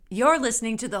You're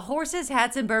listening to the Horses,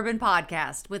 Hats, and Bourbon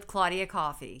podcast with Claudia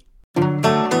Coffey.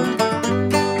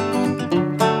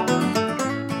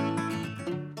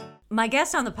 My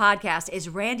guest on the podcast is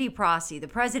Randy Prossie, the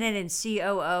president and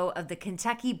COO of the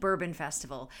Kentucky Bourbon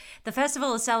Festival. The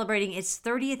festival is celebrating its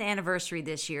 30th anniversary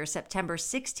this year, September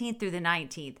 16th through the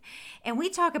 19th. And we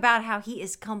talk about how he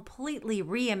has completely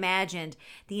reimagined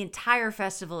the entire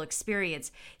festival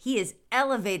experience. He is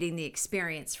elevating the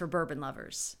experience for bourbon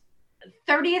lovers.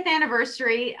 30th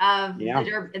anniversary of the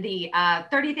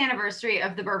 30th anniversary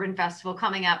of the Bourbon Festival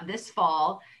coming up this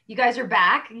fall. You guys are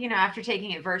back, after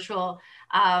taking it virtual.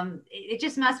 It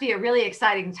just must be a really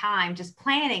exciting time, just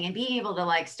planning and being able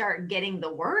to start getting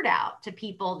the word out to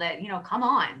people that, come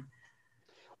on.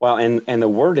 Well, and the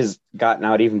word has gotten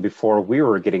out even before we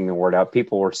were getting the word out.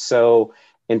 People were so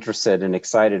interested and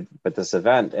excited with this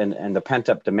event, and the pent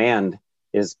up demand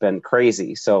has been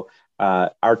crazy. So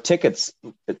our tickets,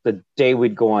 the day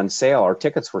we'd go on sale, our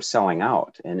tickets were selling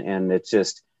out, and it's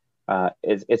just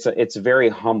it's very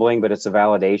humbling, but it's a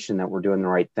validation that we're doing the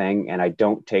right thing. And I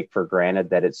don't take for granted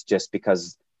that it's just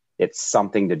because it's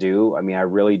something to do. I mean, I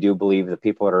really do believe the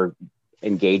people that are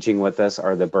engaging with us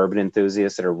are the bourbon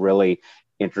enthusiasts that are really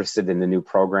interested in the new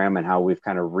program and how we've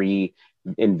kind of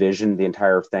re-envisioned the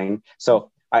entire thing.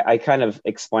 So I kind of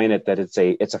explain it that it's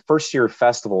a first year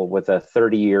festival with a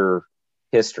 30-year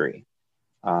history.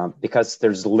 Because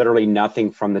there's literally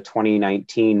nothing from the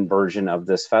 2019 version of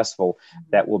this festival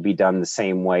that will be done the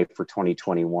same way for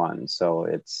 2021. So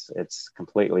it's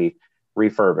completely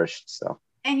refurbished. So,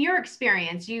 and your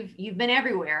experience, you've been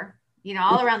everywhere,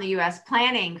 all around the U.S.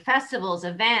 planning festivals,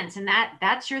 events, and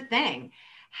that's your thing.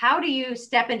 How do you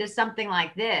step into something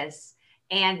like this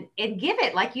and give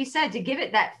it, like you said, to give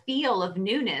it that feel of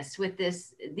newness with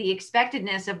the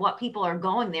expectedness of what people are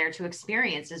going there to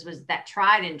experience was that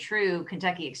tried and true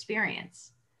Kentucky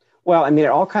experience? Well, I mean,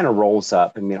 it all kind of rolls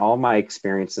up. I mean, all my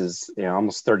experiences,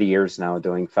 almost 30 years now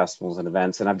doing festivals and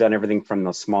events, and I've done everything from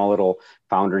the small little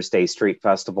Founders Day Street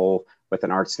Festival with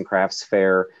an arts and crafts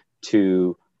fair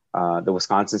to the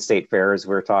Wisconsin State Fair, as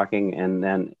we were talking, and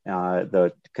then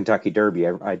the Kentucky Derby.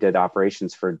 I did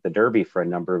operations for the Derby for a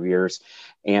number of years,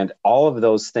 and all of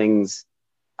those things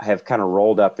have kind of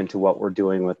rolled up into what we're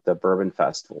doing with the Bourbon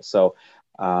Festival. So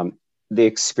the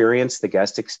experience, the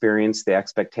guest experience, the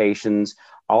expectations,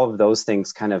 all of those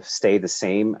things kind of stay the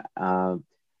same.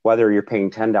 Whether you're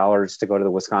paying $10 to go to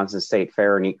the Wisconsin State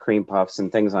Fair and eat cream puffs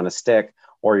and things on a stick,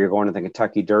 or you're going to the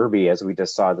Kentucky Derby, as we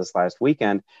just saw this last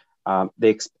weekend,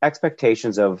 the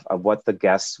expectations of what the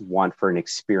guests want for an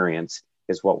experience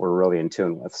is what we're really in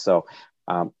tune with. So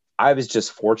I was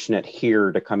just fortunate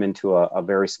here to come into a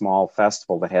very small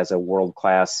festival that has a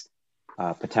world-class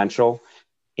potential.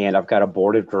 And I've got a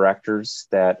board of directors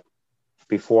that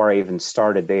before I even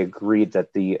started, they agreed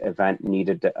that the event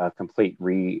needed a complete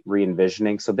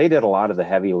re-envisioning. So they did a lot of the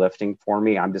heavy lifting for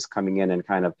me. I'm just coming in and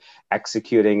kind of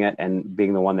executing it and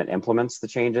being the one that implements the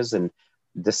changes and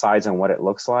decides on what it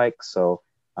looks like. So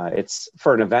it's,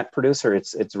 for an event producer,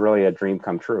 it's really a dream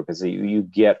come true, because you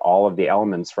get all of the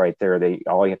elements right there.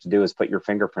 All you have to do is put your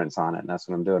fingerprints on it. And that's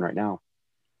what I'm doing right now.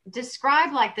 Describe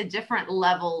the different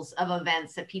levels of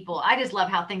events that I just love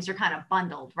how things are kind of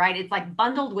bundled, right? It's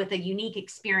bundled with a unique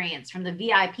experience, from the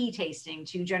VIP tasting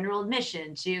to general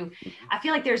admission to, I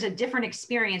feel like there's a different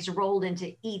experience rolled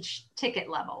into each ticket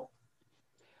level.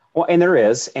 Well, and there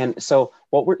is. And so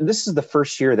this is the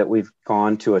first year that we've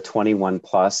gone to a 21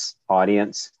 plus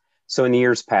audience. So in the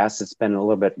years past, it's been a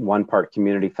little bit one part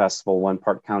community festival, one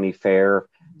part county fair,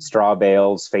 straw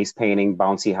bales, face painting,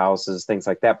 bouncy houses, things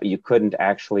like that. But you couldn't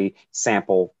actually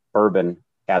sample bourbon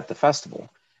at the festival.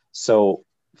 So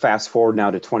fast forward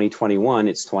now to 2021,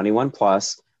 it's 21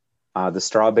 plus. The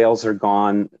straw bales are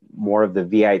gone. More of the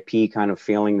VIP kind of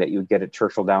feeling that you would get at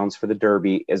Churchill Downs for the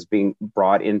Derby is being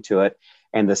brought into it.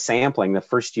 And the sampling, the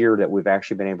first year that we've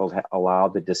actually been able to allow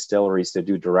the distilleries to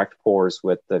do direct pours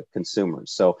with the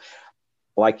consumers. So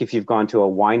like if you've gone to a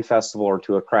wine festival or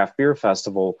to a craft beer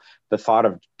festival, the thought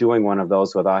of doing one of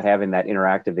those without having that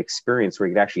interactive experience where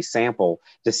you could actually sample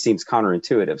just seems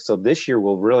counterintuitive. So this year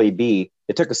will really be,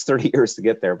 it took us 30 years to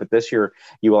get there, but this year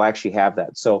you will actually have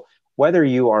that. So whether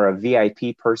you are a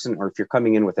VIP person or if you're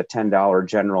coming in with a $10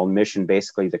 general admission,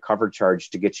 basically the cover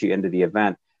charge to get you into the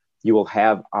event, you will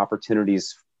have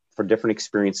opportunities for different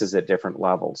experiences at different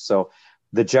levels. So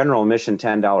the general admission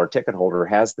 $10 ticket holder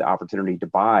has the opportunity to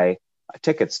buy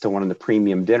tickets to one of the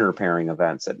premium dinner pairing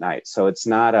events at night. So it's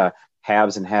not a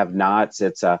haves and have nots.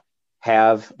 It's a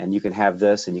have, and you can have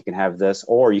this and you can have this,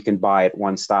 or you can buy at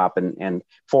one stop and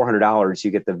 $400,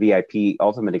 you get the VIP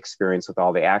ultimate experience with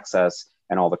all the access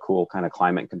and all the cool kind of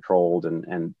climate controlled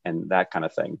and that kind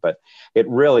of thing. But it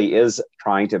really is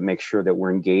trying to make sure that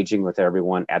we're engaging with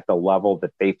everyone at the level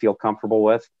that they feel comfortable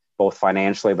with, both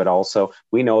financially, but also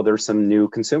we know there's some new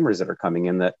consumers that are coming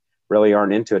in that really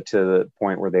aren't into it to the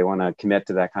point where they want to commit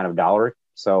to that kind of dollar.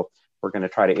 So we're going to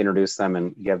try to introduce them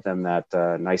and give them that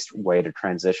nice way to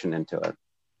transition into it.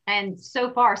 And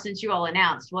so far, since you all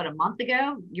announced, a month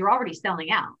ago, you're already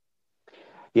selling out.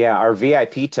 Yeah, our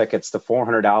VIP tickets, the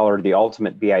 $400, the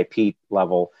ultimate VIP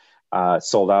level,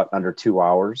 sold out under 2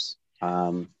 hours.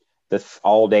 The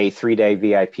all-day, 3-day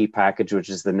VIP package, which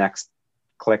is the next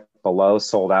click below,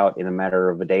 sold out in a matter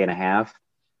of a day and a half.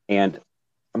 And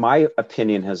my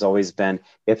opinion has always been,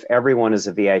 if everyone is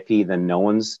a VIP, then no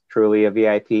one's truly a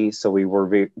VIP. So we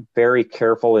were very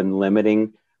careful in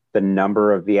limiting the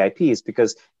number of VIPs,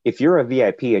 because if you're a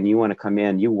VIP and you want to come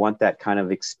in, you want that kind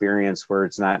of experience where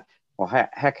it's not, well,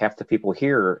 heck, half the people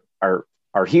here are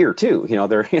here too.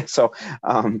 They're so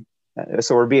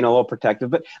we're being a little protective,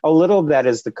 but a little of that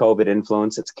is the COVID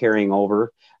influence. It's carrying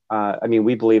over.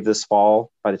 We believe this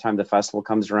fall, by the time the festival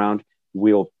comes around,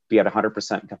 we'll be at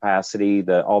 100% capacity.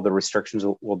 All the restrictions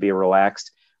will be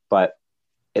relaxed, but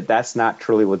that's not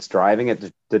truly what's driving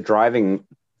it. The driving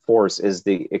force is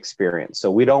the experience. So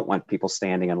we don't want people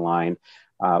standing in line.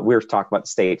 We were talking about the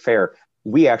state fair.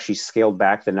 We actually scaled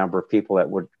back the number of people that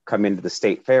would come into the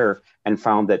state fair and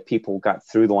found that people got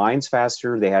through the lines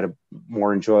faster. They had a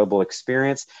more enjoyable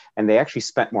experience, and they actually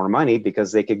spent more money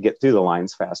because they could get through the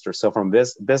lines faster. So from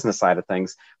business side of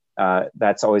things,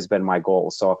 that's always been my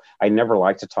goal. So I never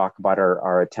like to talk about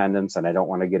our attendance, and I don't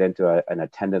want to get into an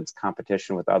attendance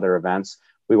competition with other events.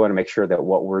 We want to make sure that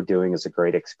what we're doing is a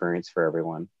great experience for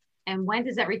everyone. And when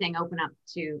does everything open up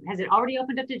has it already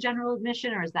opened up to general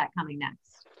admission, or is that coming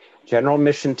next? General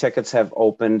admission tickets have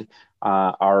opened.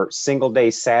 Our single day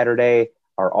Saturday,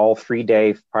 our all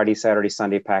 3-day Friday, Saturday,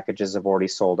 Sunday packages have already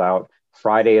sold out.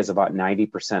 Friday is about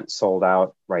 90% sold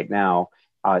out right now.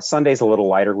 Sunday's a little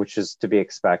lighter, which is to be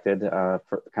expected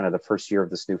for kind of the first year of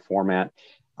this new format.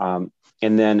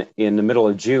 And then in the middle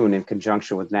of June, in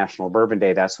conjunction with National Bourbon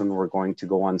Day, that's when we're going to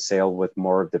go on sale with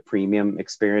more of the premium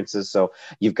experiences. So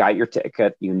you've got your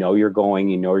ticket, you're going,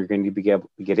 you're going to be able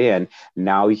to get in.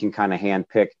 Now you can kind of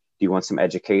handpick. Do you want some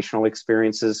educational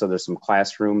experiences? So there's some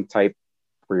classroom type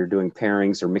where you're doing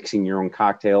pairings or mixing your own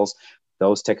cocktails.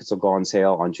 Those tickets will go on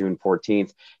sale on June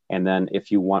 14th. And then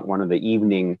if you want one of the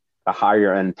evening, the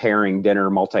higher end pairing dinner,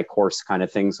 multi-course kind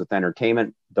of things with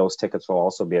entertainment, those tickets will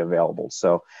also be available.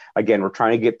 So again, we're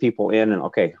trying to get people in and,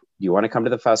 okay, do you want to come to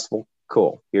the festival?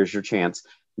 Cool. Here's your chance.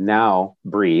 Now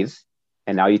breathe.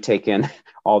 And now you take in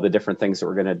all the different things that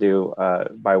we're going to do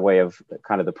by way of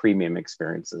kind of the premium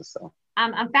experiences. So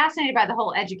I'm fascinated by the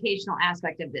whole educational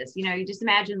aspect of this. You just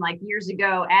imagine like years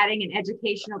ago, adding an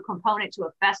educational component to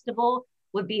a festival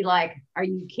would be like, are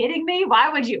you kidding me? Why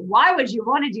would you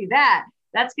want to do that?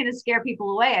 That's going to scare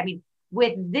people away.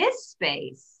 With this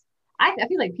space, I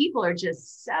feel like people are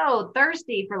just so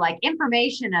thirsty for like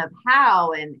information of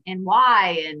how and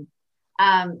why, and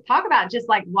talk about just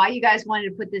like why you guys wanted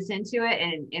to put this into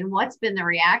it, and what's been the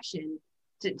reaction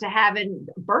to having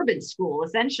bourbon school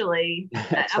essentially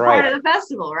That's a right. part of the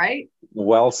festival, right?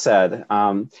 Well said.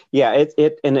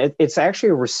 It's actually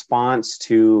a response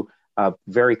to a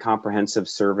very comprehensive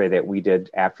survey that we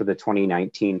did after the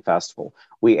 2019 festival.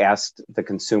 We asked the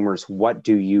consumers, what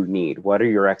do you need? What are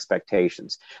your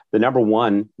expectations? The number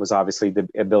one was obviously the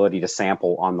ability to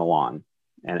sample on the lawn.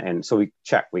 And so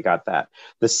we got that.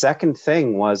 The second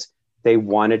thing was they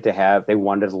wanted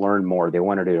to learn more. They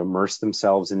wanted to immerse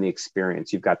themselves in the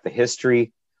experience. You've got the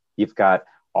history, you've got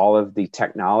all of the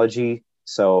technology.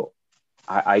 So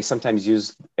I sometimes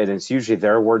use, and it's usually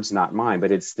their words, not mine,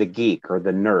 but it's the geek or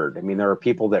the nerd. There are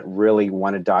people that really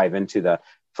want to dive into the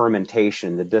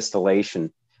fermentation, the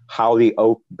distillation, how the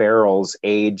oak barrels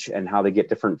age and how they get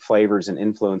different flavors and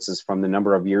influences from the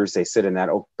number of years they sit in that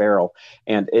oak barrel.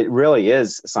 And it really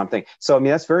is something. So,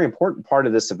 that's a very important part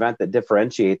of this event that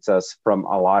differentiates us from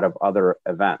a lot of other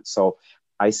events. So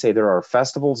I say there are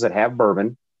festivals that have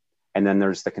bourbon, and then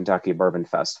there's the Kentucky Bourbon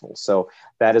Festival. So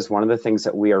that is one of the things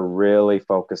that we are really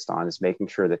focused on, is making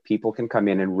sure that people can come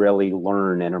in and really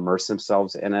learn and immerse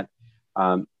themselves in it.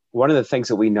 One of the things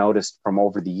that we noticed from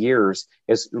over the years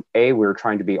is, we were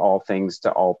trying to be all things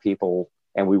to all people,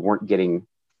 and we weren't getting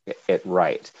it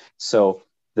right. So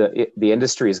the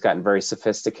industry has gotten very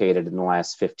sophisticated in the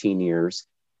last 15 years,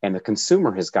 and the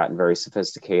consumer has gotten very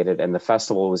sophisticated, and the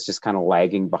festival was just kind of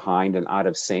lagging behind and out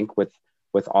of sync with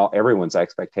everyone's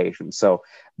expectations. So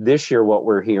this year, what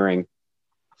we're hearing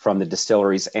from the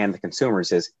distilleries and the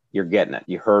consumers is you're getting it.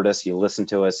 You heard us, you listened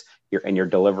to us, you're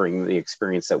delivering the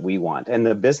experience that we want. And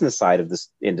the business side of this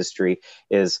industry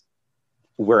is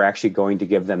we're actually going to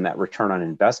give them that return on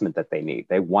investment that they need.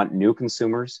 They want new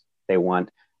consumers. They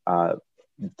want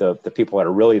the people that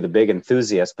are really the big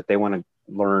enthusiasts, but they want to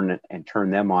learn and turn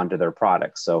them on to their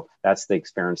products. So that's the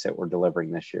experience that we're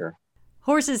delivering this year.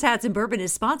 Horses, Hats, and Bourbon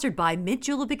is sponsored by Mint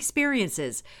Julep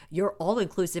Experiences, your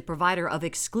all-inclusive provider of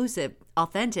exclusive,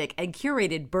 authentic, and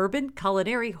curated bourbon,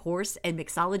 culinary, horse, and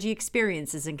mixology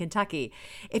experiences in Kentucky.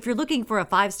 If you're looking for a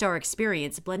 5-star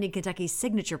experience blending Kentucky's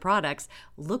signature products,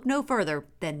 look no further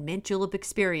than Mint Julep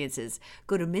Experiences.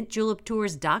 Go to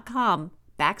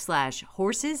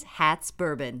mintjuleptours.com/horses, hats,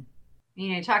 bourbon.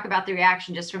 Talk about the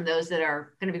reaction just from those that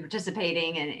are going to be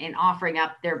participating and offering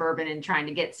up their bourbon and trying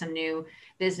to get some new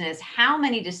business. How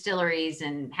many distilleries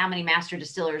and how many master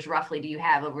distillers roughly do you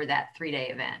have over that 3-day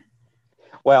event?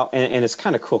 Well, and it's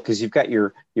kind of cool because you've got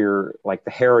your like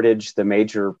the heritage, the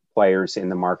major players in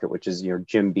the market, which is your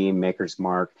Jim Beam, Maker's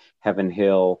Mark, Heaven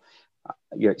Hill.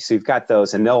 So you've got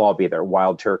those, and they'll all be there.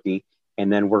 Wild Turkey.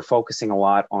 And then we're focusing a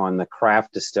lot on the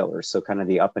craft distillers, so kind of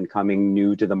the up and coming,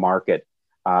 new to the market.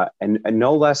 And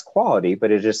no less quality,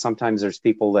 but it just sometimes there's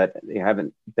people that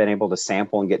haven't been able to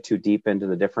sample and get too deep into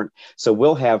the different. So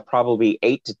we'll have probably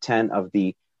 8 to 10 of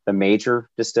the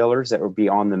major distillers that will be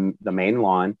on the main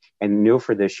lawn. And new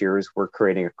for this year is we're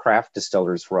creating a craft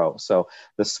distillers row. So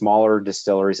the smaller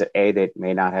distilleries that they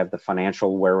may not have the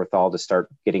financial wherewithal to start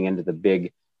getting into the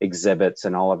big exhibits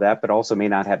and all of that, but also may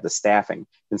not have the staffing.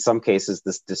 In some cases,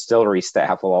 this distillery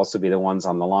staff will also be the ones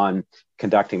on the lawn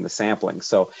conducting the sampling.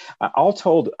 So all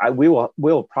told,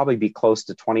 we'll probably be close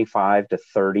to 25 to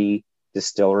 30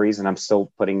 distilleries, and I'm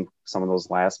still putting some of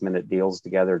those last minute deals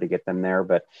together to get them there.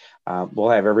 But we'll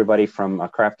have everybody from a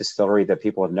craft distillery that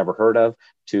people have never heard of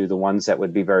to the ones that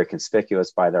would be very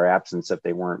conspicuous by their absence if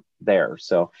they weren't there.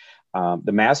 So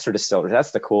the master distillers,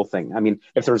 that's the cool thing. I mean,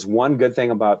 if there's one good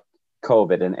thing about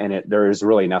COVID, and there is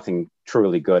really nothing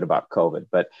truly good about COVID,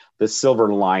 but the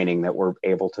silver lining that we're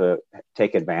able to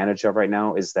take advantage of right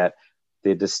now is that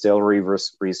the distillery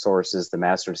resources, the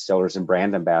master distillers and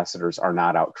brand ambassadors are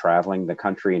not out traveling the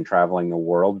country and traveling the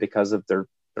world because of they're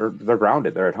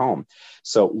grounded, they're at home.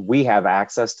 So we have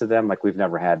access to them like we've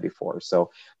never had before.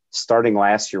 So starting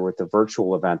last year with the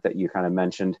virtual event that you kind of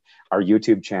mentioned, our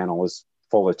YouTube channel was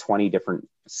full of 20 different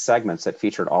segments that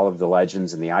featured all of the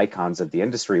legends and the icons of the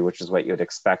industry, which is what you'd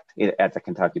expect at the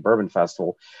Kentucky Bourbon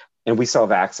Festival. And we still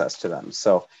have access to them.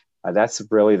 So that's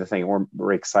really the thing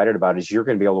we're excited about is you're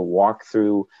going to be able to walk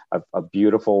through a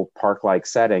beautiful park-like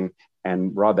setting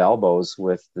and rub elbows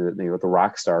with the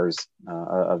rock stars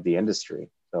of the industry.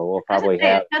 So we'll probably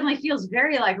have. It suddenly feels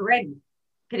very like red.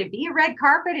 Could it be a red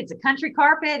carpet? It's a country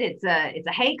carpet. It's a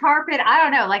hay carpet. I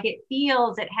don't know. Like it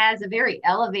has a very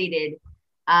elevated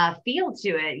feel to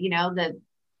it.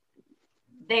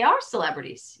 They are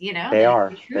celebrities, They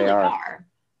truly are.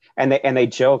 And they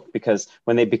joke because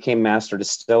when they became master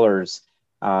distillers,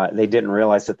 they didn't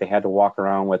realize that they had to walk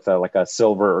around with like a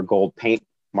silver or gold paint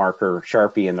marker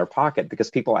Sharpie in their pocket because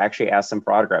people actually ask them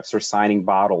for autographs or signing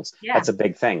bottles. Yeah. That's a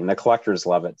big thing. The collectors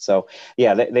love it. So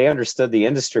yeah, they understood the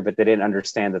industry, but they didn't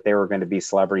understand that they were going to be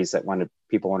celebrities that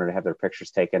people wanted to have their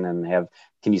pictures taken and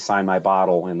can you sign my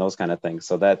bottle and those kind of things.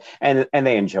 So that, and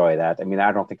they enjoy that. I mean,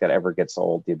 I don't think that ever gets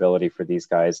old, the ability for these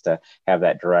guys to have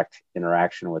that direct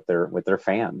interaction with their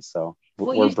fans. So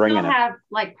we're bringing it. You still have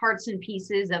like parts and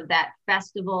pieces of that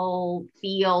festival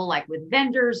feel, like with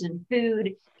vendors and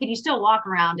food. Can you still walk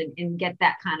around and get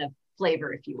that kind of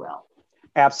flavor, if you will?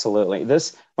 Absolutely.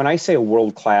 When I say a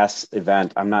world-class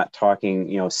event, I'm not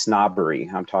talking, snobbery.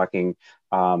 I'm talking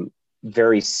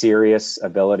very serious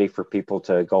ability for people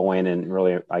to go in and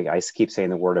really, I keep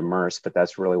saying the word immerse, but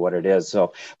that's really what it is.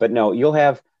 So, but no, you'll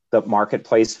have the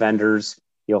marketplace vendors.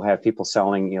 You'll have people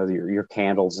selling, your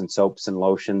candles and soaps and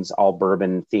lotions, all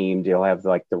bourbon themed. You'll have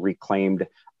like the reclaimed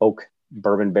oak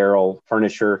bourbon barrel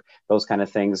furniture, those kind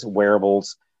of things,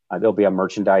 wearables. There'll be a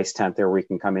merchandise tent there where you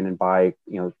can come in and buy,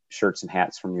 shirts and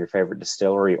hats from your favorite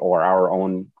distillery or our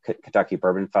own Kentucky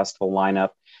Bourbon Festival lineup.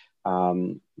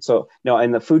 And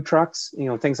the food trucks,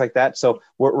 things like that. So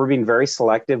we're being very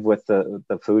selective with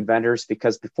the food vendors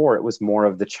because before it was more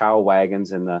of the chow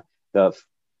wagons and the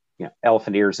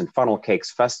elephant ears and funnel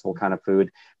cakes festival kind of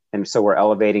food. And so we're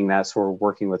elevating that. So we're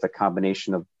working with a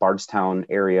combination of Bardstown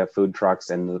area food trucks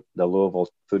and the Louisville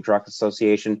Food Truck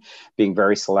Association, being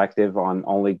very selective on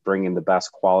only bringing the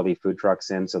best quality food trucks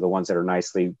in. So the ones that are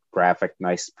nicely graphic,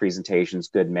 nice presentations,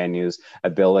 good menus,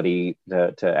 ability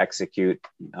to execute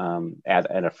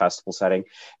at a festival setting.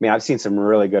 I mean, I've seen some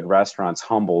really good restaurants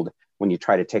humbled when you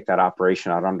try to take that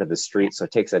operation out onto the street. So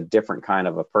it takes a different kind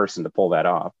of a person to pull that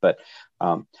off. But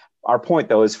our point,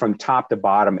 though, is from top to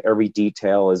bottom, every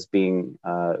detail is being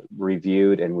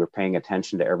reviewed, and we're paying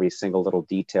attention to every single little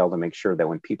detail to make sure that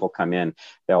when people come in,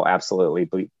 they'll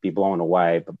absolutely be blown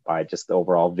away by just the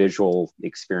overall visual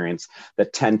experience, the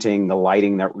tenting, the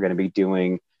lighting that we're going to be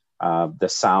doing, the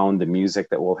sound, the music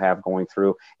that we'll have going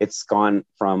through. It's gone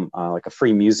from like a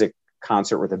free music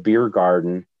concert with a beer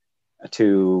garden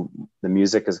to the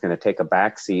music is going to take a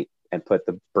backseat and put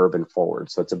the bourbon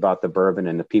forward. So it's about the bourbon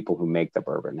and the people who make the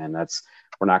bourbon. And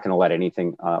we're not going to let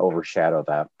anything overshadow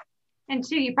that. And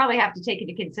two, you probably have to take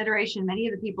into consideration many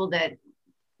of the people that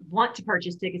want to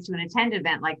purchase tickets to an attend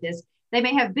event like this. They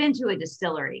may have been to a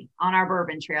distillery on our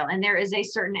bourbon trail, and there is a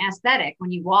certain aesthetic.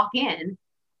 When you walk in,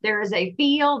 there is a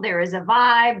feel, there is a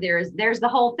vibe, there's the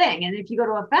whole thing. And if you go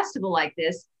to a festival like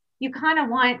this, you kind of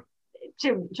want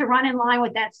to run in line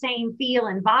with that same feel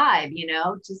and vibe,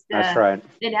 just That's right.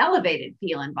 An elevated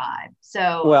feel and vibe.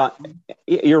 So, well,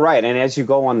 you're right. And as you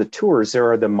go on the tours,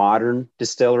 there are the modern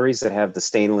distilleries that have the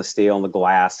stainless steel and the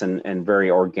glass and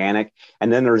very organic.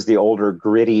 And then there's the older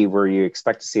gritty where you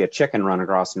expect to see a chicken run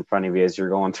across in front of you as you're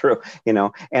going through,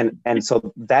 and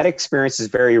so that experience is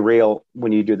very real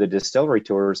when you do the distillery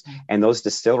tours, and those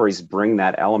distilleries bring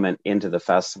that element into the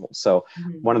festival. So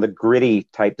one of the gritty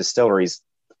type distilleries,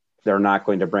 they're not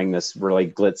going to bring this really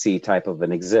glitzy type of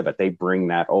an exhibit. They bring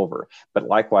that over. But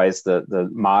likewise, the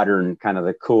modern kind of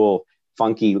the cool,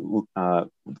 funky,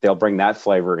 they'll bring that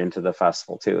flavor into the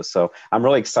festival too. So I'm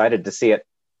really excited to see it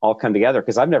all come together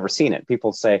because I've never seen it.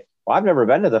 People say, well, I've never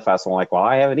been to the festival. I'm like, well,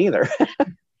 I haven't either.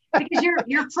 Because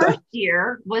your first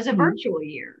year was a virtual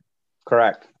year.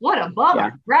 Correct. What a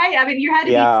bummer, right? I mean, you had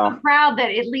to be so proud that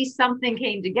at least something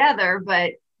came together,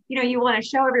 but you want to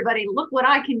show everybody, look what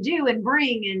I can do and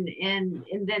bring,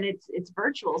 and then it's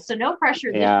virtual. So no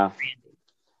pressure. Yeah.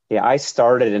 I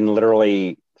started in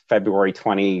literally February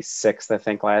 26th, I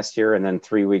think, last year. And then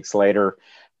 3 weeks later,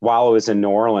 while I was in New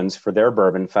Orleans for their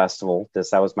bourbon festival,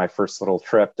 that was my first little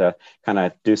trip to kind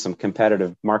of do some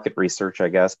competitive market research, I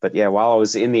guess. But yeah, while I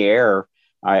was in the air,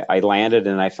 I landed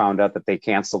and I found out that they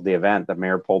canceled the event. The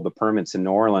mayor pulled the permits in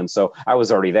New Orleans. So I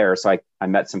was already there. So I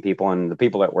met some people, and the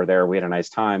people that were there, we had a nice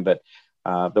time. But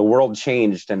the world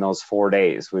changed in those 4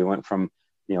 days. We went from,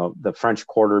 the French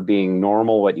Quarter being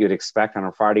normal, what you'd expect on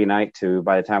a Friday night, to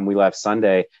by the time we left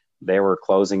Sunday, they were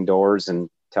closing doors and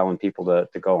telling people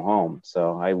to go home.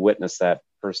 So I witnessed that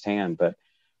firsthand. But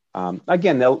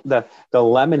again, the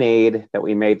lemonade that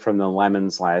we made from the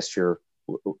lemons last year,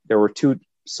 there were two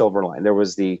silver line. There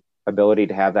was the ability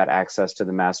to have that access to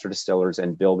the master distillers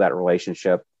and build that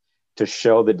relationship to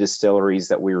show the distilleries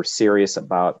that we were serious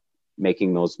about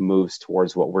making those moves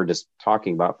towards what we're just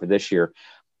talking about for this year.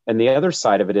 And the other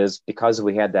side of it is because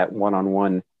we had that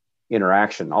one-on-one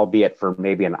interaction, albeit for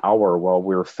maybe an hour while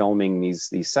we were filming these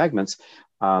segments,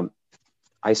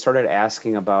 I started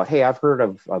asking about, hey, I've heard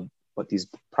of what these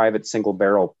private single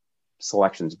barrel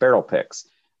selections, barrel picks.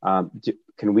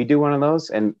 Can we do one of those?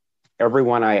 And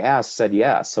everyone I asked said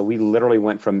yes. So we literally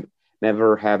went from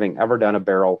never having ever done a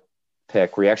barrel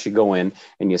pick where you actually go in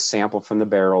and you sample from the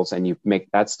barrels and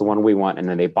that's the one we want. And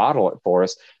then they bottle it for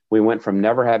us. We went from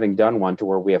never having done one to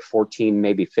where we have 14,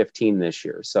 maybe 15 this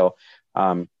year. So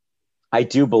I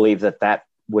do believe that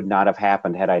would not have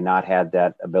happened had I not had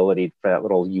that ability for that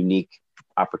little unique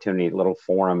opportunity, little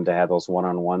forum to have those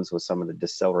one-on-ones with some of the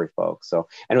distillery folks. So,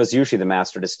 and it was usually the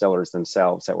master distillers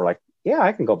themselves that were like, yeah,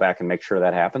 I can go back and make sure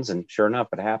that happens. And sure enough,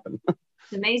 it happened.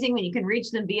 It's amazing when you can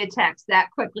reach them via text that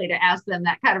quickly to ask them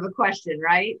that kind of a question,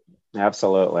 right?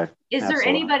 Absolutely. Is there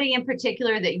anybody in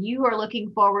particular that you are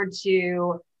looking forward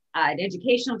to an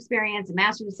educational experience, a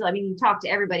master distiller? I mean, you talk to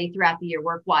everybody throughout the year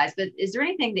work-wise, but is there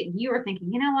anything that you are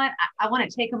thinking, you know what, I want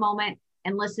to take a moment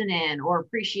and listen in or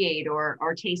appreciate or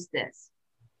taste this?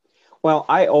 Well,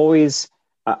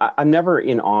 I'm never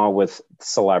in awe with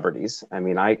celebrities. I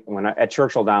mean, at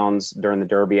Churchill Downs during the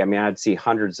Derby, I mean, I'd see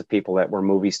hundreds of people that were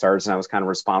movie stars, and I was kind of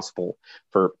responsible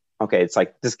for, okay, it's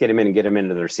like, just get them in and get them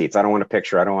into their seats. I don't want a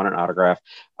picture. I don't want an autograph.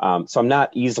 So I'm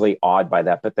not easily awed by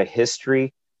that, but the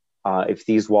history, if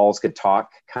these walls could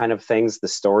talk kind of things, the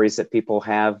stories that people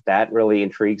have, that really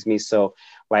intrigues me. So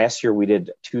last year we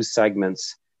did 2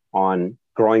 segments on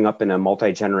growing up in a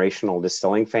multi-generational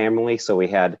distilling family. So we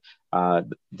had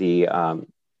the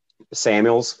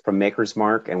Samuels from Maker's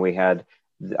Mark, and we had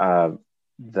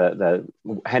the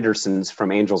Hendersons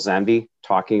from Angel's Envy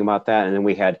talking about that. And then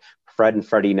we had Fred and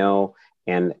Freddie Noe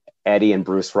and Eddie and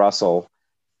Bruce Russell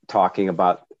talking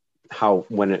about how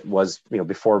when it was,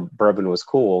 before bourbon was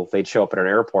cool, they'd show up at an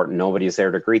airport and nobody's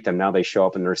there to greet them. Now they show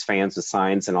up and there's fans with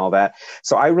signs and all that.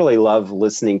 So I really love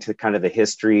listening to kind of the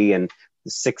history and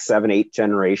the 6, 7, 8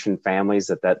 generation families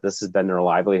that this has been their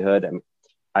livelihood. And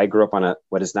I grew up on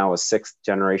what is now a 6th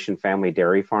generation family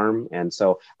dairy farm. And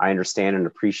so I understand and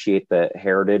appreciate the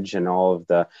heritage and all of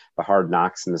the hard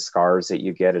knocks and the scars that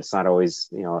you get. It's not always,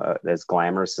 as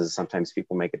glamorous as sometimes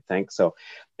people make it think. So,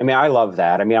 I love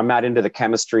that. I'm not into the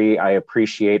chemistry. I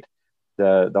appreciate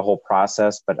the whole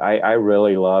process, but I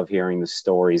really love hearing the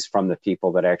stories from the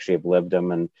people that actually have lived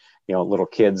them, and, little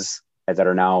kids that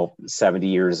are now 70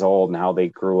 years old and how they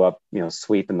grew up,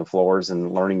 sweeping the floors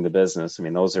and learning the business.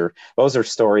 Those are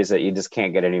stories that you just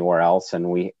can't get anywhere else. And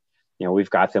we've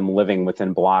got them living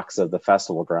within blocks of the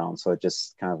festival ground. So it's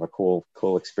just kind of a cool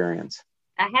experience.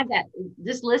 I had that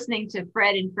just listening to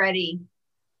Fred and Freddie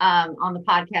on the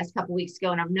podcast a couple of weeks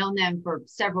ago, and I've known them for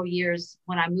several years.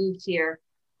 When I moved here,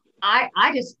 I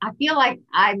feel like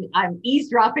I'm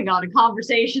eavesdropping on a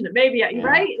conversation that maybe,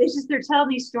 right? It's just, they're telling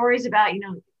these stories about,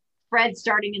 Fred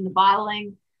starting in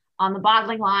on the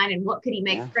bottling line, and what could he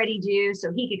make Freddie do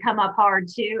so he could come up hard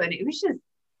too. And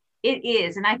it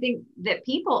is. And I think that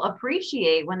people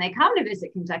appreciate when they come to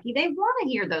visit Kentucky, they want to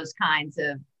hear those kinds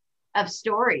of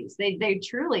stories. They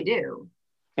truly do.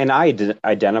 And I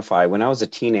identify, when I was a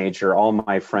teenager, all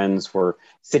my friends were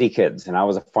city kids and I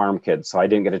was a farm kid. So I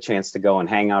didn't get a chance to go and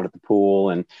hang out at the pool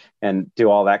and do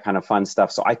all that kind of fun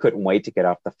stuff. So I couldn't wait to get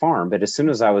off the farm. But as soon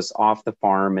as I was off the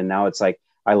farm, and now it's like,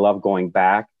 I love going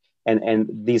back. And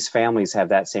these families have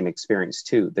that same experience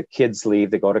too. The kids leave,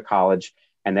 they go to college,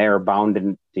 and they are bound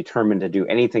and determined to do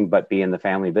anything but be in the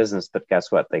family business. But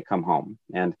guess what? They come home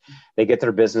and they get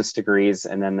their business degrees,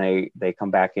 and then they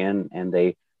come back in and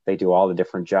they do all the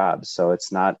different jobs. So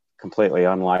it's not completely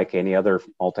unlike any other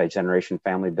multi-generation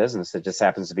family business. It just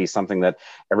happens to be something that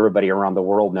everybody around the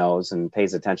world knows and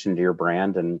pays attention to your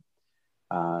brand and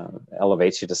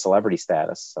elevates you to celebrity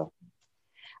status. So.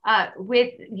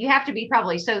 You have to be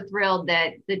probably so thrilled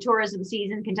that the tourism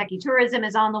season, Kentucky tourism,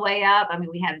 is on the way up.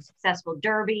 We had a successful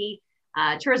Derby.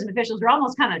 Tourism officials were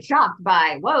almost kind of shocked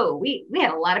by, whoa, we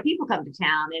had a lot of people come to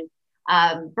town, and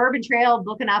Bourbon Trail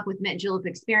booking up with Mint Julep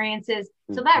experiences.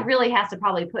 So that really has to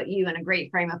probably put you in a great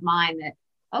frame of mind that,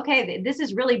 okay, this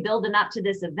is really building up to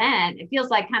this event. It feels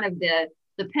like kind of the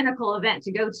pinnacle event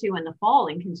to go to in the fall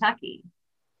in Kentucky.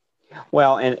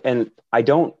 Well, and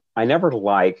I never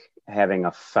like having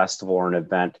a festival or an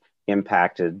event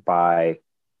impacted by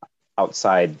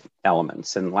outside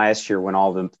elements. And last year, when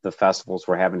all the festivals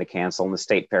were having to cancel and the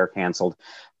state fair canceled,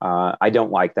 I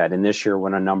don't like that. And this year,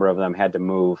 when a number of them had to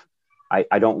move,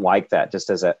 I don't like that just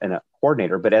as a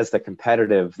coordinator. But as the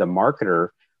marketer,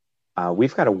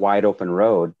 we've got a wide open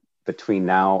road between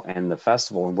now and the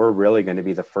festival. And we're really going to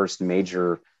be the first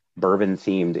major bourbon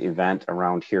themed event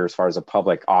around here as far as a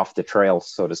public off the trail,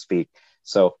 so to speak.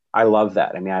 So I love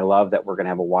that. I love that we're going to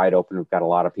have a wide open. We've got a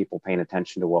lot of people paying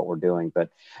attention to what we're doing.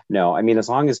 But no, as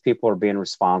long as people are being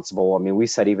responsible, we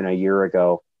said even a year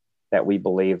ago that we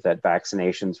believe that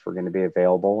vaccinations were going to be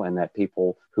available and that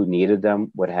people who needed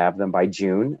them would have them by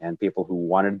June, and people who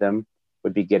wanted them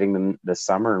would be getting them this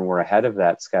summer. And we're ahead of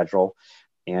that schedule.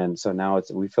 And so now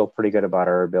we feel pretty good about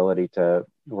our ability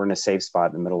we're in a safe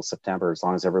spot in the middle of September, as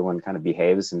long as everyone kind of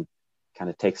behaves and kind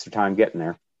of takes their time getting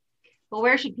there. Well,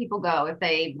 where should people go if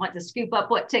they want to scoop up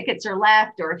what tickets are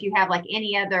left, or if you have like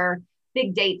any other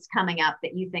big dates coming up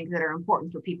that you think that are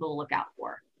important for people to look out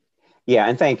for? Yeah.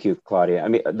 And thank you, Claudia.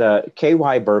 The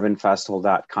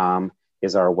kybourbonfestival.com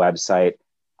is our website.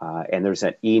 And there's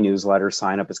an e-newsletter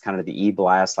sign up. It's kind of the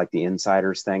e-blast, like the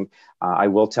insiders thing. I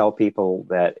will tell people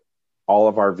that all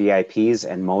of our VIPs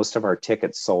and most of our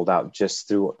tickets sold out just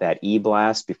through that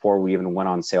e-blast before we even went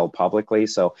on sale publicly.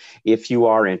 So if you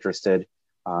are interested,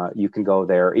 you can go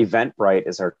there. Eventbrite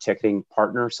is our ticketing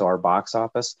partner, so our box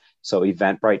office. So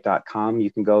eventbrite.com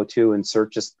you can go to and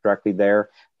search us directly there.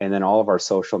 And then all of our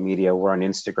social media, we're on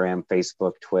Instagram,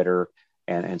 Facebook, Twitter.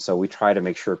 And so we try to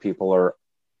make sure people are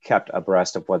kept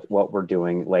abreast of what we're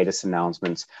doing, latest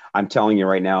announcements. I'm telling you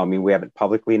right now, we haven't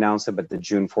publicly announced it, but the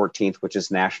June 14th, which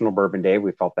is National Bourbon Day,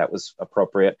 we felt that was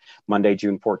appropriate. Monday,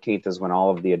 June 14th is when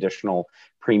all of the additional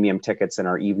premium tickets in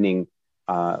our evening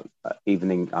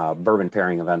bourbon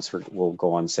pairing events will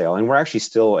go on sale. And we're actually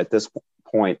still at this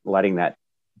point letting that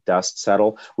dust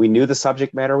settle. We knew the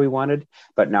subject matter we wanted,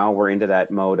 but now we're into that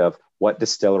mode of what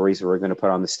distilleries we're going to put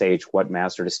on the stage, what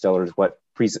master distillers, what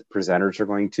presenters are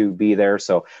going to be there.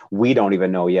 So we don't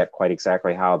even know yet quite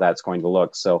exactly how that's going to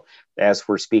look. So as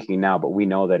we're speaking now, but we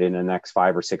know that in the next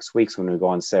 5 or 6 weeks when we go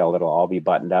on sale, it'll all be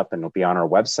buttoned up and it'll be on our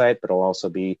website, but it'll also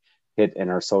be hit in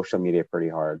our social media pretty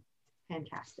hard.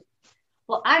 Fantastic.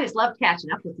 Well, I just loved catching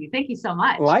up with you. Thank you so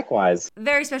much. Likewise.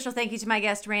 Very special thank you to my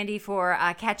guest, Randy, for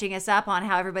catching us up on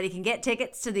how everybody can get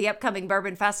tickets to the upcoming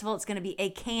Bourbon Festival. It's going to be a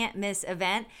can't miss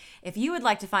event. If you would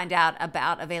like to find out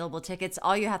about available tickets,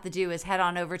 all you have to do is head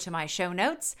on over to my show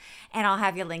notes and I'll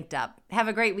have you linked up. Have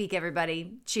a great week,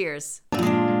 everybody. Cheers.